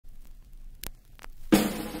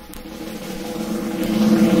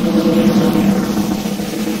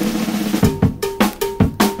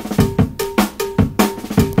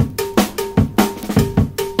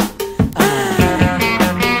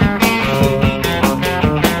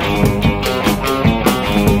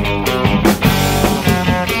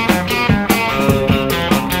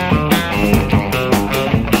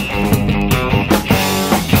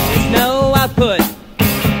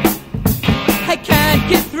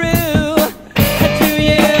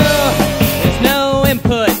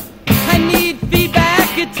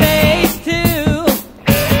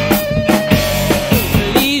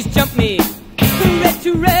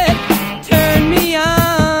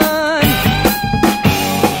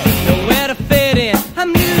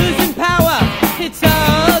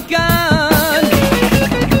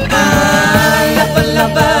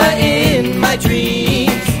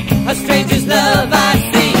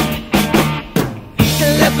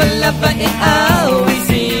lover, it always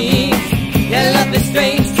seems your love is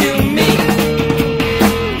strange to me.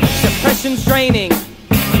 Depression's draining,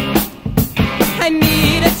 I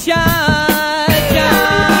need a charge.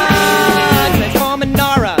 Transform an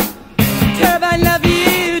aura, turbine love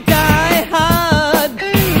you, die hard.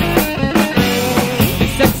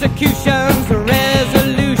 This execution's a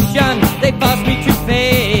resolution, they force me to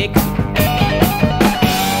fake.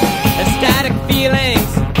 Ecstatic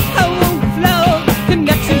feelings, I won't flow,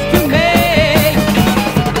 connections to make.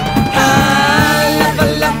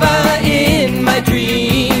 Lover, in my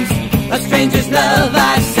dreams, a stranger's love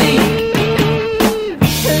I see.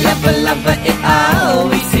 Lover, it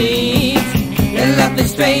always seems your love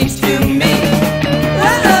is strange to me.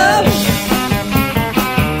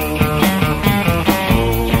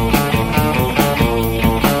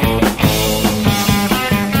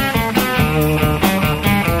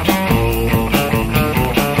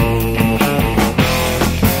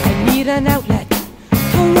 I need an outlet,